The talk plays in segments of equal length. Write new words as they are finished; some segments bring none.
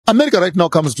America right now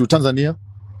comes to Tanzania,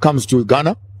 comes to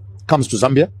Ghana, comes to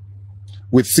Zambia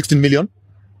with 16 million.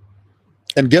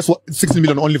 And guess what? 16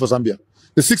 million only for Zambia.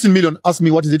 The 16 million, ask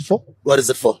me, what is it for? What is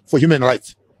it for? For human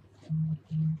rights.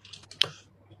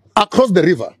 Across the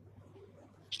river,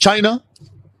 China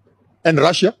and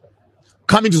Russia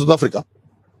coming to South Africa.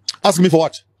 Ask me for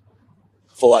what?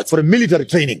 For what? For a military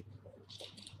training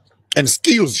and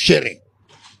skills sharing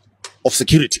of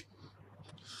security.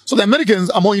 So the Americans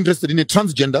are more interested in a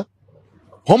transgender,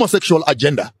 homosexual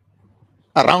agenda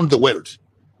around the world.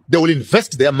 They will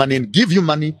invest their money and give you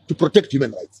money to protect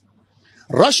human rights.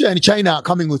 Russia and China are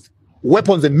coming with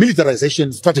weapons and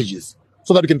militarization strategies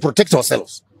so that we can protect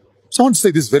ourselves. So I want to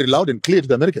say this very loud and clear to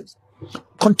the Americans.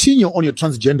 Continue on your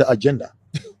transgender agenda.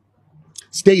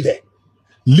 Stay there.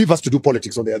 Leave us to do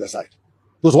politics on the other side.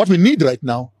 Because what we need right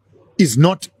now is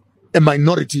not a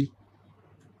minority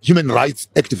human rights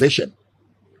activation.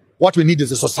 What we need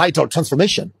is a societal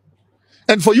transformation.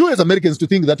 And for you as Americans to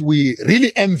think that we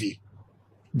really envy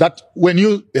that when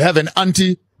you have an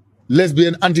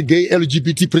anti-lesbian, anti-gay,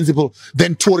 LGBT principle,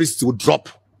 then tourists would drop.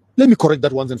 Let me correct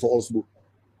that once and for all, Sbu.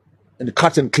 And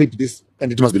cut and clip this,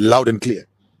 and it must be loud and clear.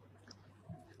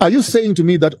 Are you saying to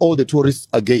me that all the tourists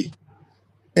are gay?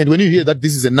 And when you hear that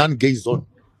this is a non-gay zone,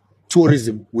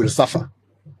 tourism will suffer?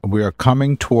 We are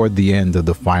coming toward the end of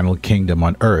the final kingdom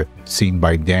on earth, seen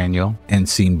by Daniel and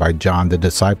seen by John the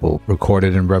disciple,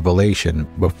 recorded in Revelation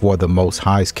before the Most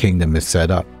High's kingdom is set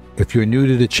up. If you're new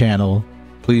to the channel,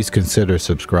 please consider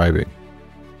subscribing.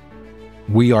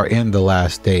 We are in the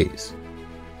last days.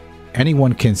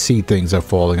 Anyone can see things are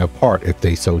falling apart if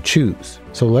they so choose.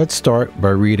 So let's start by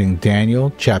reading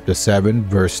Daniel chapter 7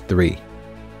 verse 3.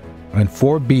 And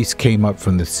 4 beasts came up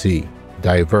from the sea,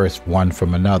 diverse one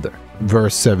from another.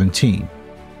 Verse 17.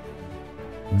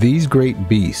 These great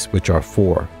beasts, which are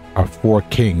 4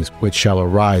 kings which shall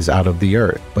arise out of the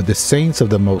earth. But the saints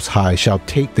of the Most High shall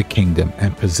take the kingdom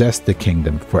and possess the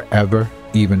kingdom forever,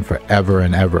 even forever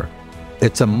and ever.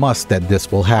 It's a must that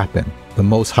this will happen. The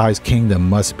Most High's kingdom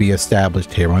must be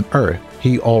established here on earth.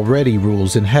 He already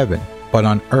rules in heaven, but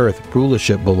on earth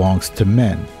rulership belongs to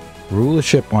men.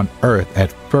 Rulership on earth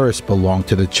at first belonged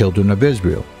to the children of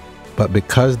Israel, but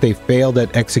because they failed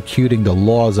at executing the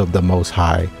laws of the Most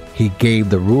High, he gave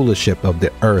the rulership of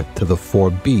the earth to the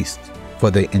 4 beasts for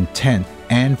the intent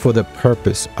and for the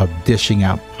purpose of dishing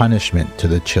out punishment to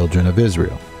the children of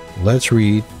Israel. Let's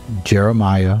read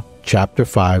Jeremiah chapter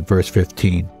 5 verse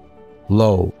 15.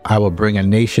 Lo, I will bring a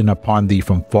nation upon thee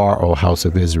from far, O house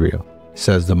of Israel,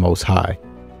 says the Most High.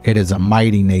 It is a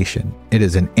mighty nation. It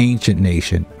is an ancient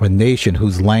nation, a nation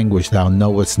whose language thou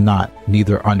knowest not,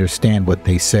 neither understand what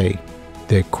they say.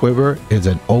 Their quiver is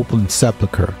an open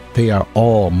sepulchre. They are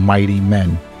all mighty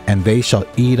men, and they shall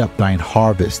eat up thine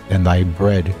harvest and thy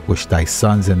bread, which thy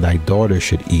sons and thy daughters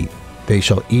should eat. They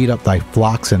shall eat up thy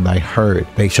flocks and thy herd.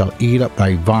 They shall eat up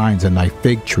thy vines and thy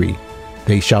fig tree.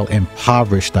 They shall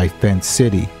impoverish thy fenced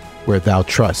city, where thou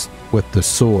trust, with the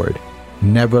sword.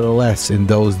 Nevertheless, in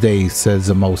those days, says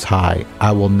the Most High,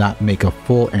 I will not make a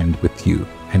full end with you.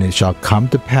 And it shall come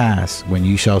to pass, when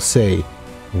you shall say,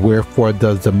 Wherefore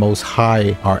does the Most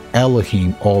High, our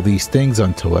Elohim, all these things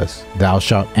unto us? Thou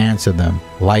shalt answer them,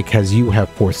 like as you have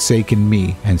forsaken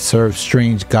me, and served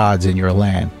strange gods in your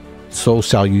land, so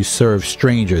shall you serve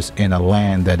strangers in a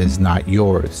land that is not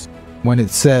yours. When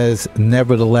it says,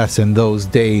 nevertheless, in those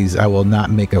days I will not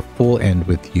make a full end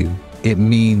with you, it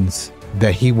means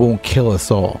that he won't kill us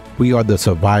all. We are the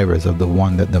survivors of the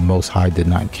one that the Most High did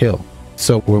not kill.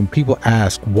 So when people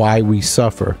ask why we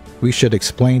suffer, we should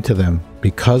explain to them,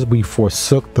 because we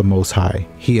forsook the Most High,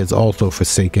 he has also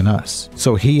forsaken us.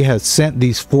 So he has sent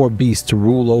these 4 beasts to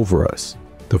rule over us.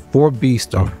 The 4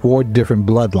 beasts are 4 different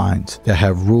bloodlines that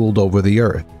have ruled over the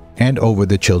earth and over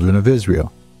the children of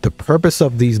Israel. The purpose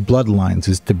of these bloodlines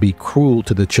is to be cruel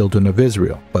to the children of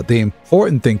Israel. But the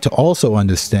important thing to also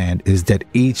understand is that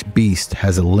each beast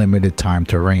has a limited time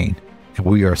to reign. And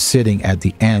we are sitting at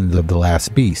the end of the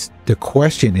last beast. The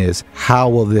question is, how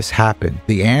will this happen?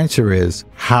 The answer is,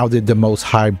 how did the Most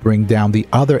High bring down the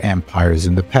other empires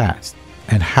in the past?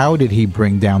 And how did he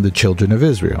bring down the children of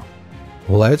Israel?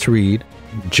 Let's read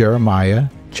Jeremiah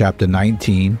chapter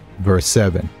 19, verse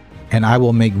 7. And I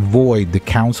will make void the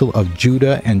counsel of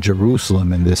Judah and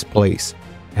Jerusalem in this place,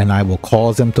 and I will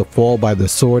cause them to fall by the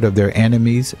sword of their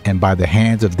enemies and by the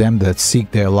hands of them that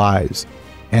seek their lives.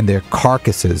 And their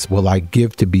carcasses will I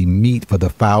give to be meat for the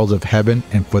fowls of heaven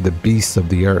and for the beasts of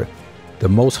the earth. The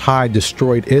Most High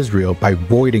destroyed Israel by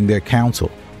voiding their counsel.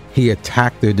 He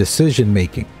attacked their decision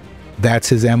making. That's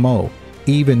his MO.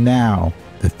 Even now,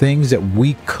 the things that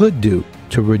we could do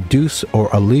to reduce or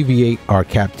alleviate our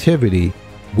captivity,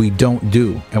 we don't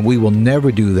do, and we will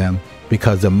never do them,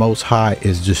 because the Most High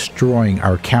is destroying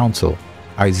our counsel.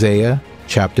 Isaiah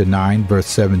chapter 9 verse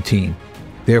 17.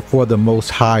 Therefore the Most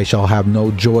High shall have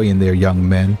no joy in their young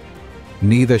men,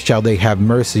 neither shall they have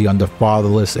mercy on the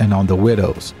fatherless and on the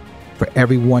widows. For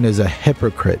everyone is a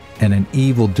hypocrite and an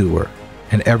evildoer,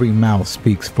 and every mouth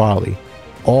speaks folly.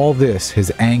 All this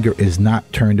his anger is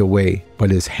not turned away, but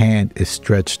his hand is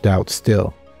stretched out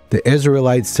still. The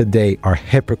Israelites today are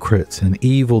hypocrites and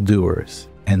evildoers,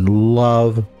 and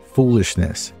love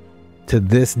foolishness. To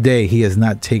this day he has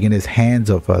not taken his hands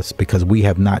off us, because we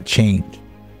have not changed.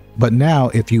 But now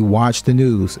if you watch the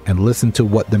news and listen to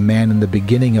what the man in the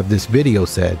beginning of this video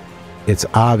said, it's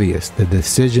obvious the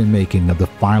decision making of the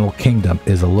final kingdom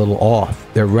is a little off.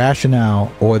 Their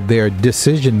rationale or their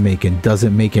decision making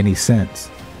doesn't make any sense.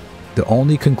 The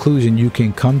only conclusion you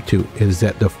can come to is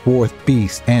that the fourth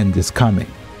beast's end is coming.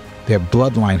 Their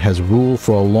bloodline has ruled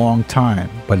for a long time,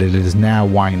 but it is now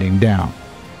winding down.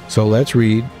 So let's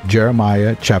read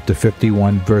Jeremiah chapter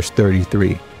 51 verse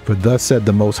 33. For thus said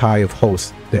the Most High of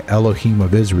Hosts, the Elohim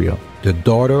of Israel, the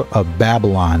daughter of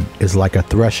Babylon is like a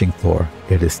threshing floor.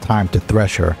 It is time to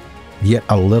thresh her, yet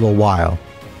a little while,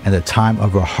 and the time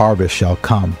of her harvest shall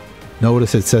come.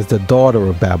 Notice it says the daughter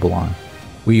of Babylon.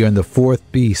 We are in the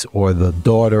fourth beast, or the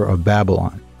daughter of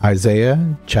Babylon.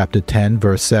 Isaiah chapter 10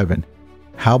 verse 7.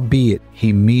 Howbeit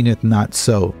he meaneth not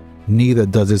so, neither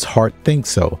does his heart think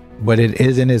so, but it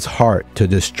is in his heart to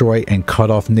destroy and cut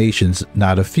off nations,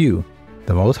 not a few.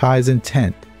 The Most High's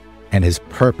intent and his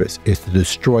purpose is to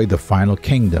destroy the final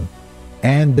kingdom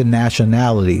and the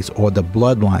nationalities or the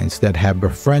bloodlines that have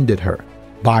befriended her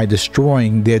by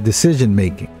destroying their decision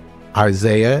making.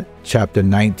 Isaiah chapter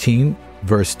 19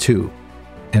 verse 2.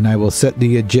 And I will set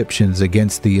the Egyptians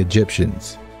against the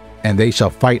Egyptians, and they shall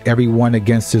fight every one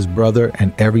against his brother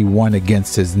and every one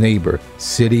against his neighbor,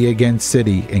 city against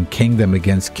city and kingdom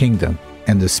against kingdom.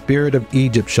 And the spirit of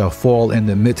Egypt shall fall in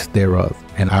the midst thereof,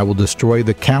 and I will destroy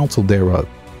the counsel thereof.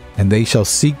 And they shall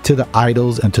seek to the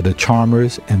idols and to the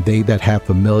charmers, and they that have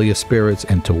familiar spirits,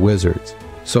 and to wizards.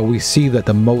 So we see that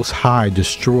the Most High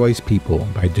destroys people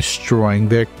by destroying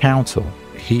their counsel.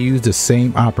 He used the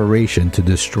same operation to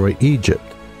destroy Egypt.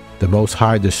 The Most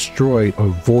High destroyed or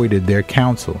voided their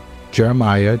counsel.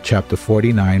 Jeremiah chapter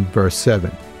 49 verse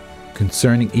 7.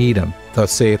 Concerning Edom,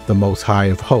 thus saith the Most High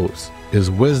of Hosts,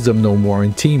 is wisdom no more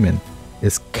in Teman?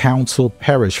 Is counsel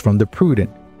perished from the prudent?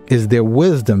 Is their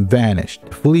wisdom vanished?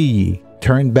 Flee ye,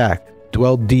 turn back,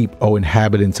 dwell deep, O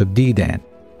inhabitants of Dedan.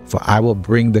 For I will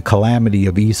bring the calamity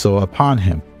of Esau upon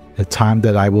him, the time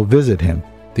that I will visit him.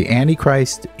 The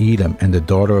Antichrist, Edom, and the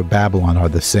daughter of Babylon are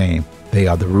the same. They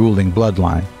are the ruling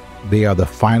bloodline. They are the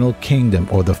final kingdom,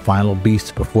 or the final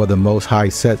beast, before the Most High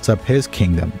sets up his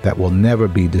kingdom that will never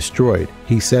be destroyed.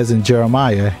 He says in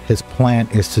Jeremiah, his plan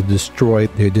is to destroy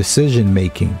their decision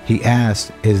making. He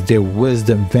asks, is their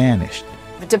wisdom vanished?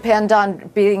 Depend on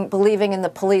believing in the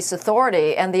police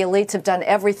authority, and the elites have done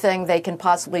everything they can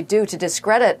possibly do to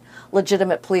discredit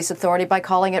legitimate police authority by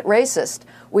calling it racist.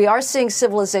 We are seeing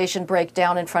civilization break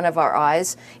down in front of our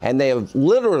eyes. And they have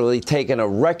literally taken a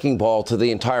wrecking ball to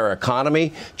the entire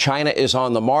economy. China is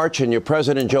on the march, and your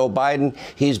President Joe Biden,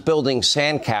 he's building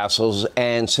sandcastles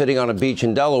and sitting on a beach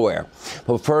in Delaware.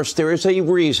 But first, there is a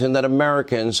reason that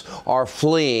Americans are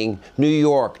fleeing New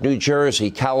York, New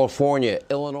Jersey, California,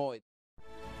 Illinois.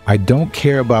 I don't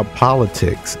care about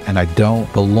politics, and I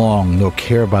don't belong nor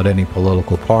care about any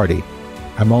political party.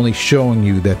 I'm only showing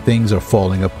you that things are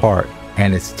falling apart,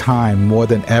 and it's time more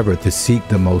than ever to seek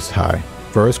the Most High.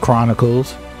 1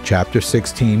 Chronicles chapter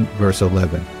 16 verse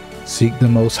 11. Seek the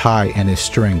Most High and his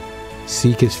strength.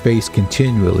 Seek his face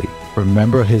continually.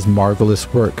 Remember his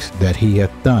marvelous works that he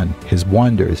hath done, his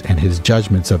wonders and his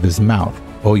judgments of his mouth.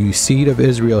 O you seed of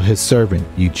Israel his servant,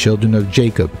 you children of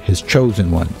Jacob his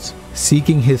chosen ones.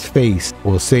 Seeking his face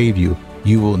will save you.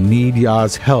 You will need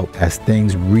Yah's help as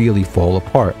things really fall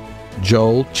apart.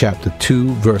 Joel chapter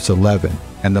 2 verse 11.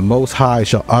 And the Most High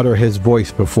shall utter his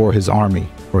voice before his army,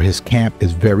 for his camp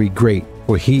is very great.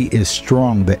 For he is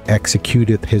strong that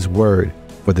executeth his word.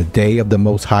 For the day of the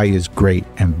Most High is great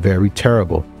and very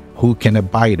terrible. Who can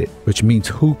abide it? Which means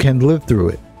who can live through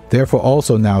it? Therefore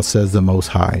also now says the Most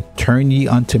High, turn ye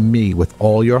unto me with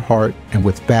all your heart, and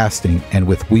with fasting, and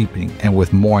with weeping, and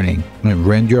with mourning, and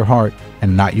rend your heart,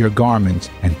 and not your garments,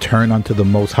 and turn unto the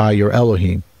Most High your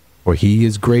Elohim. For he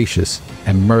is gracious,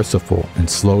 and merciful, and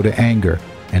slow to anger,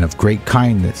 and of great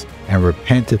kindness, and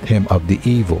repenteth him of the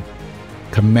evil.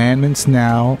 Commandments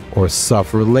now, or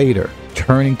suffer later.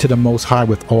 Turning to the Most High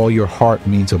with all your heart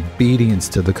means obedience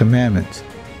to the commandments.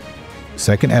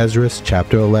 2 Ezra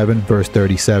chapter 11 verse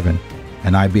 37.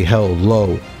 And I beheld,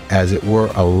 lo, as it were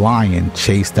a lion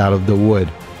chased out of the wood.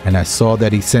 And I saw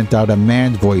that he sent out a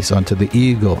man's voice unto the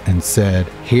eagle, and said,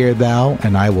 Hear thou,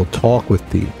 and I will talk with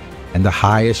thee. And the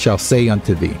highest shall say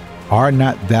unto thee, Art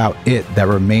not thou it that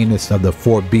remainest of the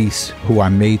four beasts, who I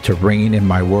made to reign in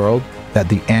my world, that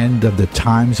the end of the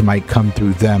times might come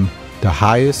through them? The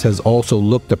highest has also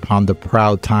looked upon the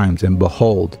proud times, and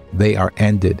behold, they are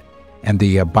ended, and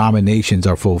the abominations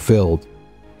are fulfilled.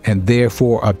 And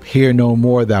therefore appear no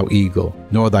more, thou eagle,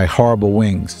 nor thy horrible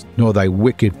wings, nor thy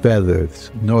wicked feathers,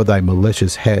 nor thy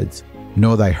malicious heads,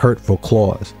 nor thy hurtful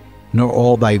claws, nor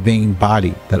all thy vain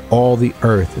body, that all the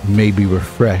earth may be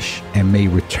refreshed, and may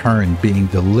return, being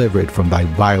delivered from thy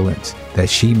violence,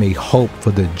 that she may hope for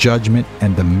the judgment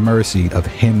and the mercy of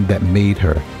him that made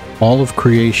her. All of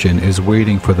creation is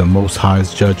waiting for the Most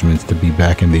High's judgments to be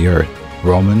back in the earth.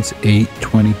 Romans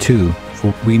 8:22.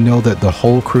 For we know that the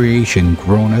whole creation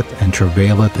groaneth and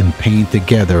travaileth in pain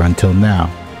together until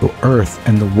now. The earth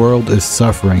and the world is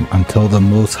suffering until the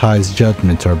Most High's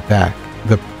judgments are back.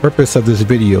 The purpose of this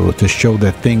video is to show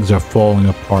that things are falling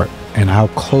apart and how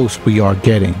close we are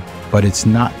getting. But it's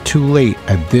not too late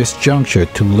at this juncture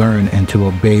to learn and to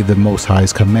obey the Most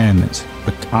High's commandments.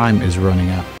 But time is running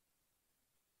out.